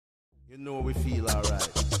You know we feel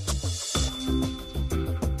alright.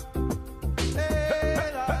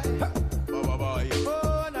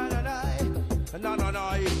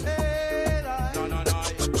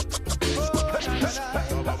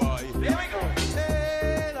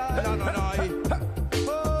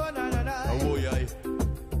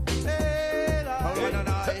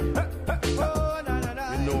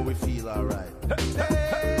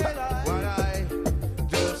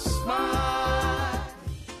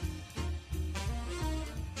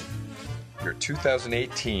 Your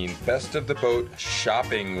 2018 Best of the Boat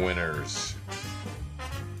shopping winners.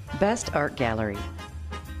 Best Art Gallery.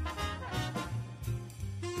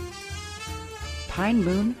 Pine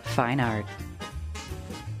Moon Fine Art.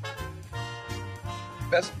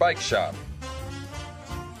 Best Bike Shop.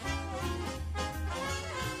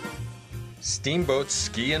 Steamboat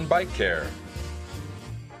Ski and Bike Care.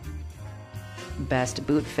 Best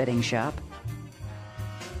Boot Fitting Shop.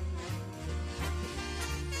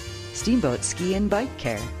 Steamboat Ski and Bike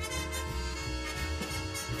Care.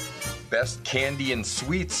 Best Candy and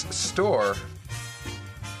Sweets Store.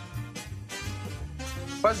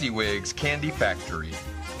 Fuzzywigs Candy Factory.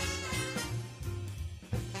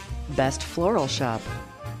 Best Floral Shop.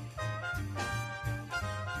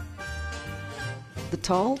 The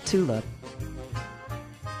Tall Tulip.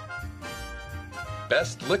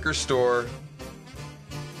 Best Liquor Store.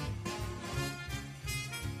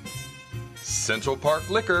 Central Park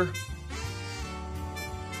Liquor.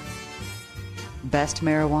 Best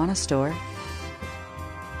Marijuana Store.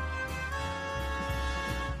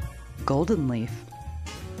 Golden Leaf.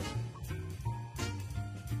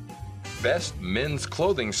 Best Men's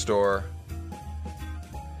Clothing Store.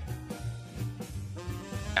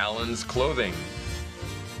 Allen's Clothing.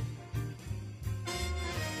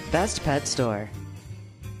 Best Pet Store.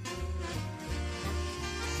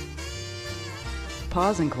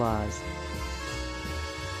 Paws and Claws.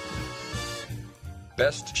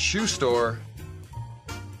 Best Shoe Store.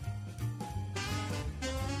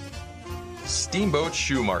 Steamboat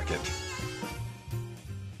Shoe Market.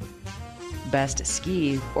 Best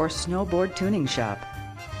Ski or Snowboard Tuning Shop.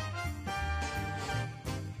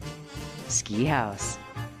 Ski House.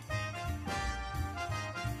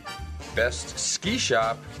 Best Ski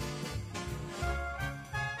Shop.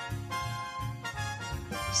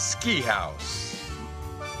 Ski House.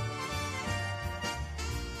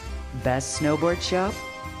 Best Snowboard Shop.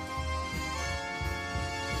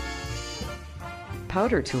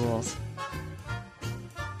 Powder Tools.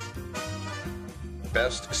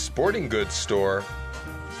 Best Sporting Goods Store.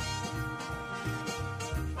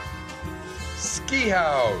 Ski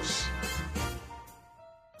House.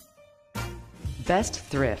 Best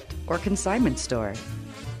Thrift or Consignment Store.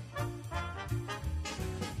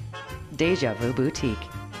 Deja Vu Boutique.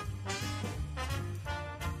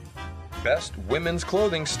 Best Women's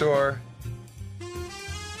Clothing Store.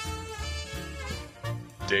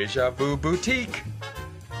 Deja Vu Boutique.